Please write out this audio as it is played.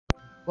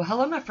Well,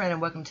 hello my friend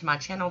and welcome to my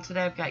channel.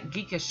 Today I've got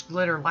Geekish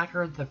Glitter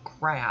Lacquer the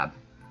Crab.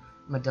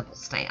 I'm a double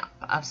stamp.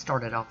 I've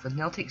started off with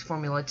Nailtiques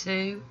Formula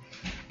 2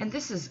 and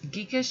this is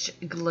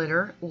Geekish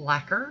Glitter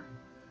Lacquer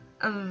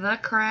the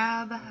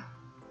Crab.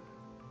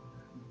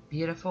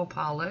 Beautiful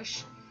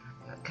polish.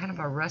 Kind of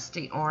a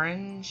rusty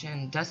orange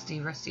and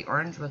dusty rusty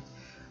orange with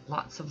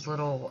lots of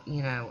little,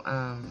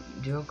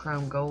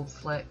 duochrome gold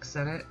flecks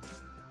in it.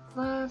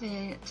 Love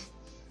it.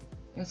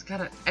 It's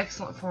got an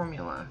excellent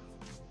formula.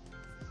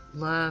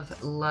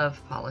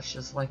 Love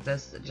polishes like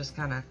this that just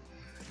kind of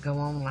go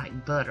on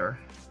like butter.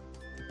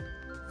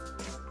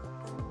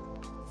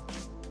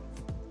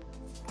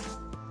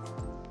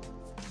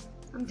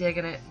 I'm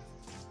digging it.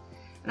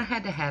 And I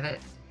had to have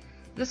it.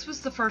 This was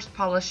the first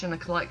polish in a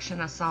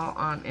collection I saw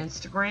on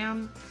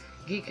Instagram.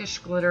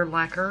 Geekish Glitter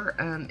Lacquer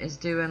is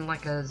doing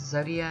like a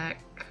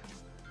Zodiac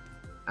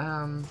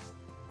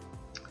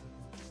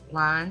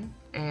line.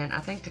 And I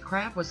think the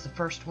crab was the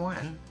first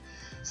one.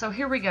 So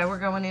here we go. We're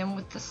going in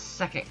with the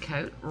second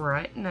coat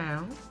right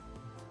now.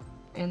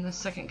 And the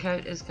second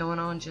coat is going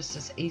on just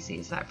as easy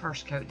as that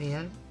first coat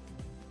did.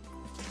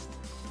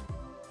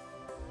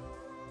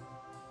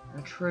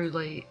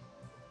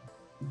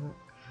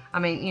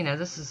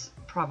 This is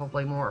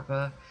probably more of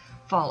a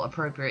fall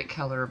appropriate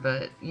color,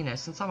 but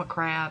since I'm a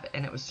crab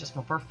and it was just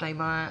my birthday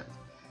month,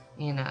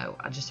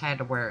 I just had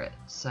to wear it.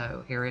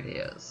 So here it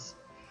is.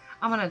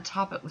 I'm going to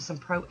top it with some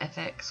Pro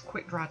FX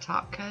quick dry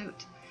top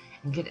coat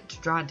and get it to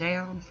dry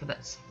down for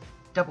that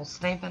double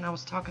stamping I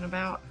was talking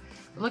about.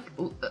 Look,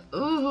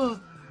 ooh,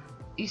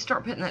 you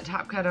start putting that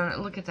top coat on it,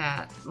 look at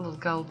that. A little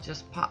gold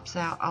just pops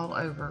out all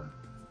over.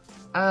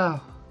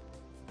 Oh,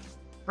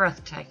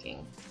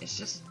 breathtaking. It's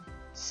just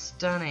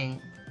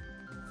stunning.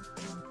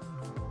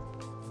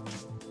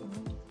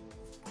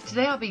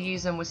 Today I'll be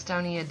using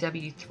Sonia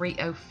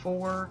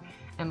W304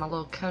 and my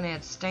little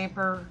Conad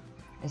stamper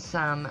and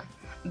some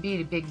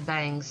Beauty Big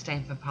Bang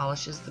stamping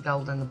polishes, the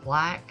gold and the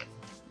black.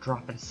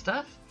 Dropping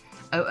stuff.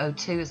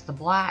 002 is the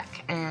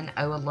black and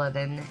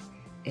 011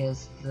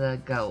 is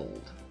the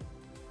gold.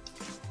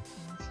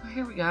 So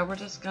here we go. We're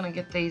just going to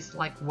get these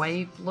like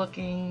wave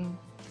looking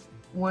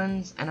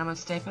ones and I'm going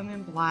to stamp them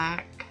in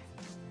black.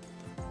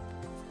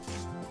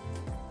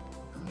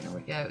 There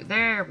we go.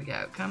 There we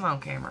go. Come on,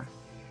 camera.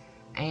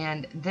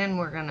 And then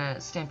we're going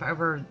to stamp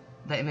over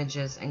the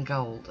images in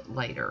gold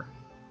later.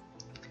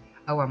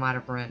 Oh, I might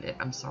have ruined it.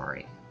 I'm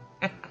sorry.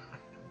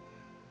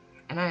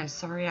 And I am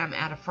sorry I'm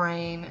out of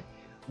frame.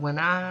 When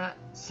I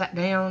sat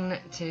down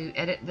to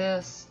edit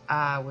this,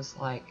 I was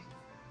like,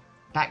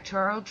 back to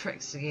our old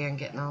tricks again,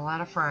 getting all out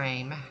of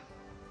frame.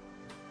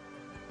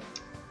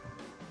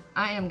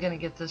 I am going to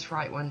get this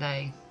right one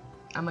day.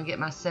 I'm going to get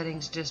my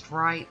settings just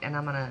right, and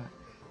I'm going to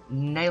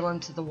nail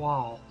them to the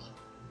wall.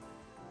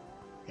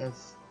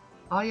 Because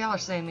all y'all are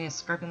seeing me is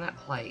scraping that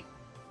plate.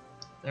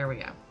 There we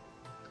go.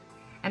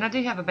 And I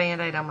do have a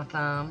band-aid on my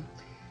thumb.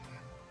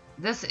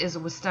 This is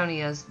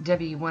Sonia's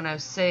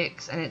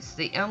W106, and it's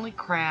the only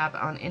crab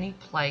on any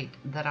plate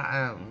that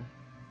I own.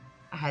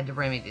 I had to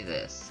remedy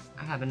this.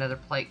 I have another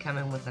plate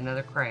coming with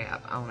another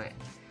crab on it,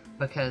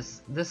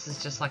 because this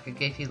is just like a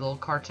goofy little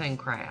cartoon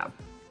crab.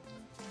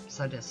 I'm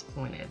so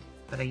disappointed,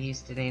 but I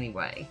used it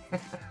anyway.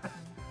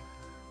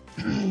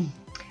 But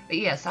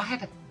yes, I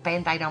have a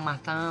band-aid on my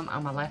thumb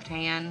on my left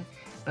hand,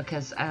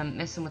 because I'm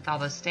messing with all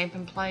those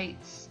stamping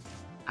plates.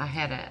 I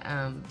had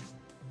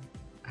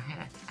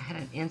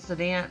an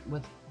incident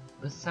with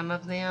some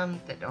of them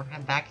that don't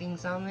have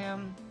backings on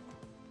them.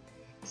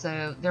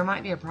 So there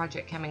might be a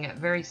project coming up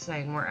very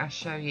soon where I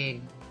show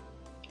you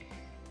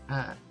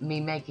me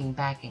making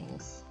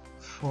backings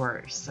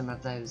for some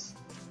of those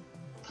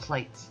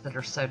plates that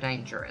are so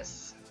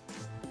dangerous.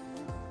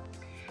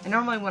 And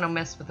normally when I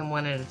mess with them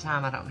one at a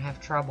time I don't have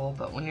trouble,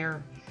 but when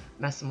you're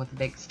messing with a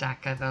big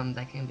stack of them,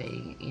 they can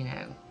be,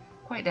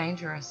 quite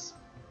dangerous.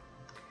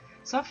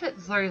 So I fit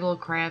 3 little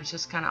crabs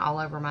just kind of all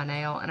over my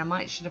nail, and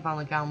I should have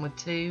only gone with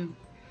 2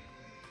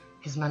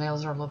 because my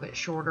nails are a little bit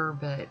shorter,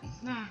 but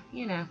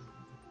I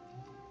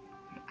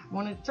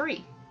wanted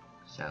 3,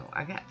 so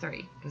I got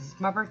 3 because it's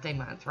my birthday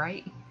month,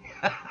 right?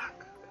 I'm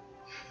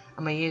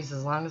gonna use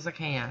as long as I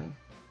can.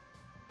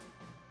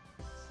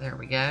 So there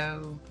we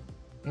go.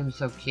 I'm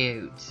so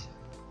cute.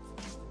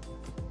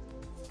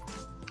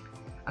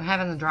 I'm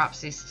having the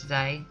dropsies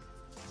today,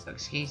 so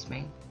excuse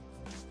me.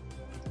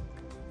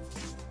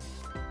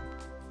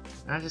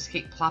 And I just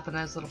keep plopping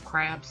those little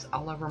crabs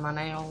all over my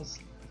nails.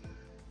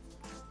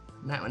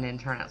 And that one didn't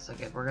turn out so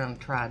good. We're going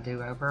to try a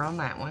do-over on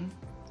that one.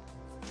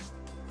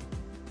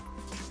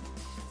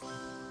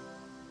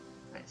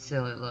 That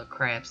silly little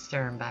crab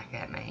staring back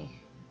at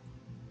me.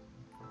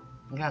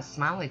 He got a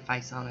smiley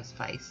face on his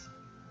face.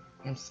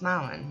 I'm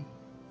smiling.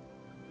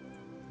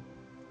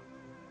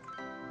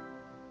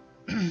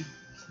 So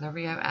there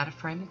we go, out of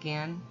frame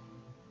again.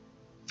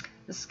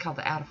 This is called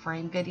the out of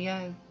frame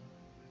video.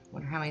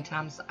 Wonder how many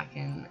times I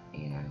can,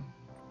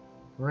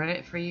 run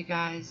it for you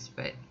guys,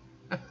 but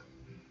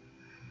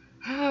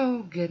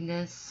oh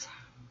goodness.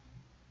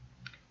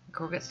 The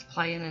girl gets to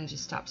playing and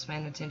just stops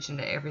paying attention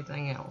to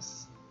everything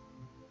else.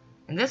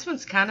 And this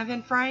one's kind of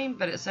in frame,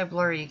 but it's so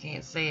blurry you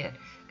can't see it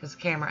because the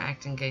camera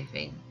acting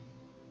goofy.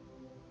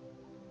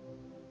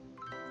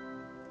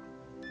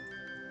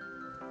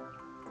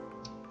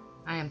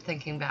 I am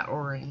thinking about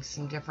ordering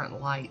some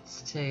different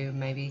lights too.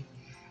 Maybe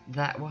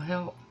that will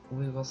help.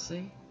 We will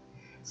see.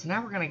 So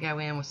now we're going to go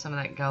in with some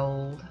of that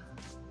gold.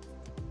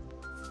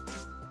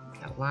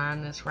 Gotta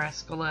line this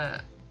rascal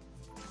up.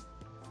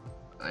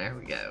 There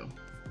we go.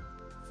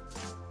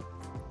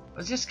 I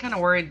was just kind of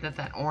worried that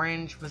that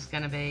orange was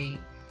going to be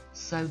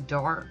so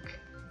dark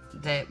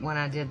that when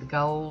I did the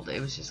gold,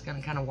 it was just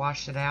going to kind of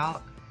wash it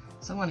out.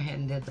 So I went ahead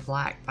and did the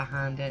black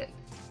behind it.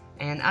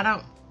 And I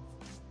don't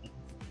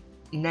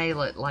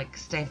nail it like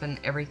stamping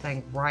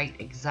everything right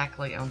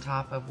exactly on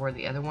top of where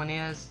the other one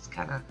is. It's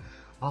kind of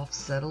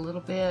offset a little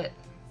bit,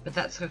 but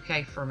that's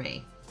okay for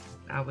me.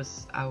 I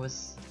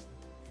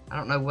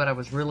don't know what I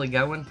was really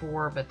going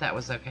for, but that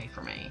was okay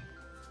for me.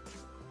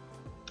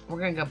 We're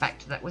going to go back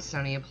to that with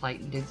Sonia plate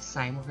and do the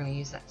same. We're going to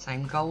use that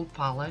same gold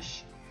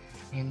polish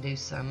and do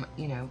some,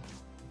 you know,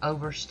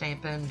 over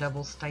stamping,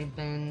 double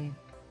stamping,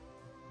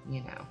 you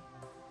know.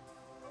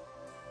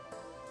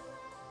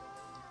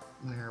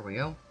 There we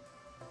go.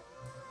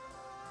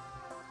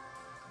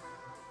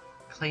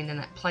 Cleaning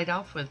that plate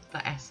off with the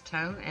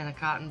acetone and a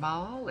cotton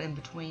ball in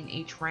between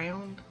each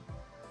round.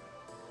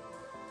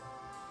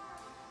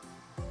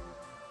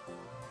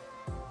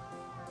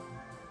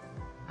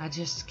 I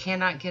just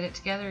cannot get it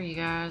together, you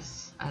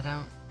guys. I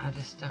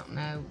just don't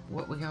know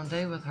what we're gonna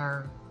do with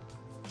her.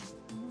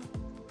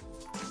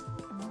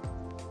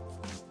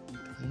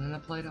 And then the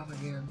plate off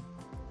again.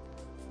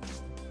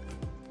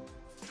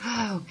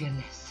 Oh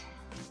goodness.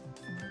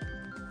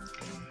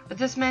 But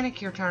this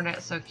manicure turned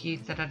out so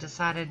cute that I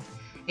decided,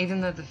 even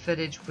though the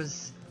footage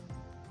was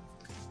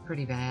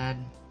pretty bad,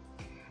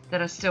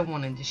 that I still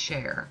wanted to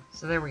share.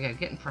 So there we go,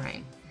 get in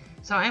frame.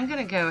 So I'm going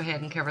to go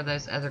ahead and cover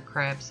those other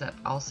crabs up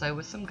also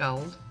with some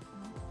gold.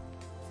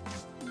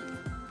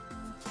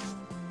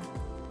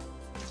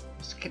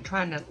 Just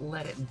trying to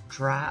let it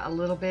dry a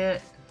little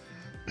bit.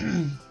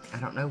 I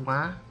don't know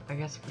why. I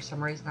guess for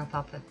some reason I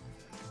thought that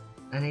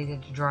I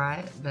needed to dry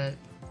it, but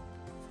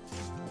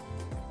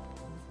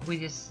we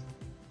just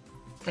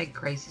think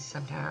crazy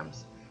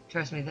sometimes.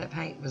 Trust me, that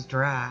paint was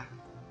dry.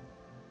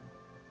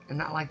 And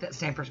not like that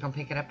stamper's going to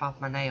pick it up off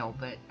my nail,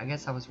 but I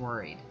guess I was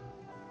worried.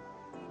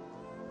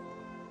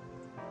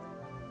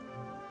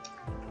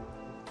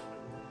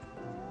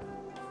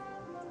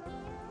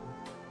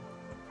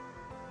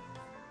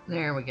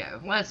 There we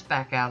go. Let's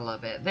back out a little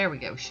bit. There we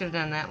go. Should have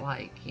done that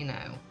like, you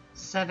know,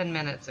 7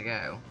 minutes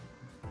ago.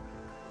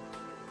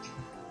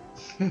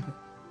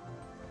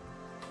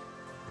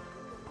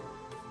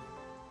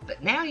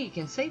 But now you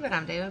can see what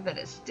I'm doing, but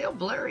it's still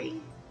blurry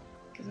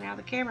because now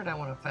the camera don't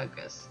want to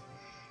focus.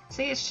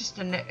 See, it's just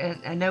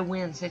a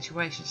no-win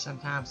situation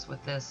sometimes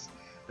with this,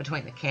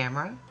 between the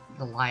camera,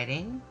 the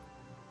lighting,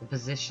 the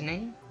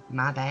positioning,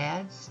 my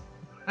bads.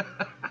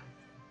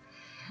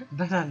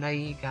 But I know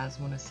you guys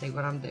want to see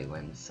what I'm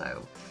doing,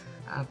 so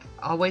I've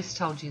always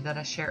told you that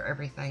I share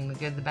everything, the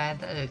good, the bad,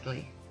 the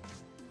ugly.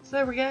 So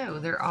there we go,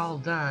 they're all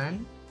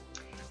done.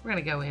 We're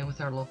going to go in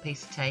with our little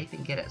piece of tape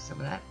and get at some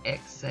of that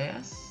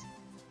excess.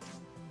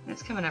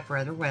 It's coming up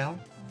rather well.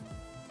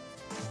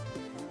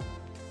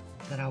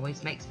 That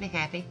always makes me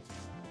happy.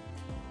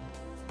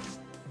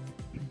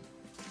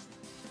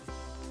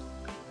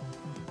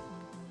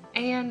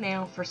 And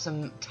now for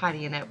some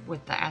tidying up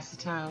with the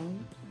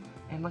acetone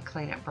and my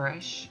cleanup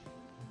brush.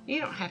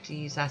 You don't have to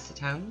use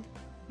acetone.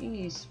 You can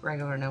use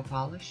regular nail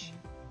polish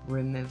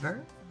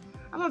remover.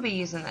 I'm going to be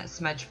using that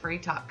smudge-free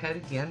top coat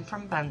again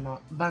from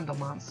Bundle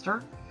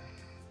Monster.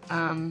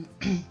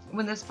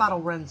 When this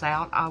bottle runs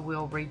out, I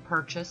will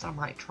repurchase. I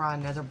might try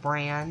another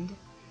brand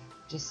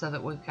just so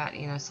that we've got,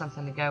 you know,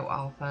 something to go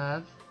off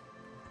of.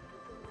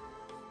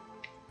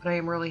 But I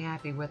am really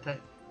happy with it.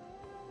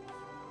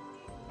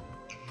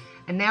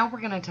 And now we're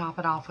going to top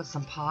it off with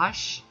some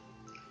Poshe.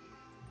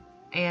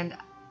 And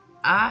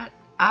I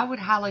would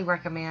highly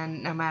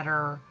recommend, no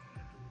matter,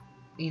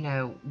 you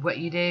know, what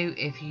you do,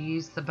 if you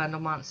use the Bundle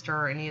Monster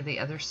or any of the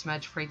other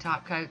smudge-free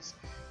top coats,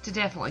 to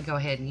definitely go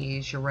ahead and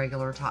use your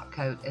regular top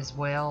coat as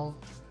well.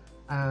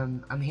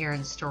 I'm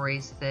hearing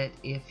stories that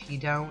if you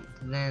don't,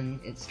 then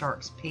it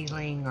starts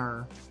peeling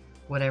or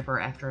whatever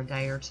after a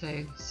day or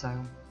two. So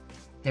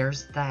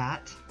there's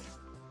that.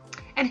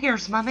 And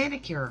here's my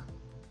manicure.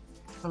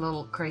 My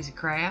little crazy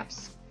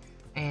crabs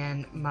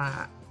and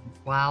my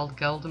wild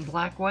golden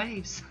black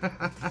waves.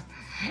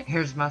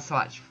 Here's my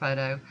swatch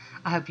photo.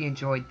 I hope you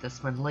enjoyed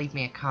this one. Leave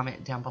me a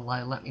comment down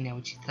below. Let me know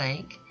what you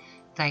think.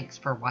 Thanks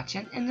for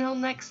watching. Until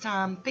next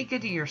time, be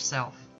good to yourself.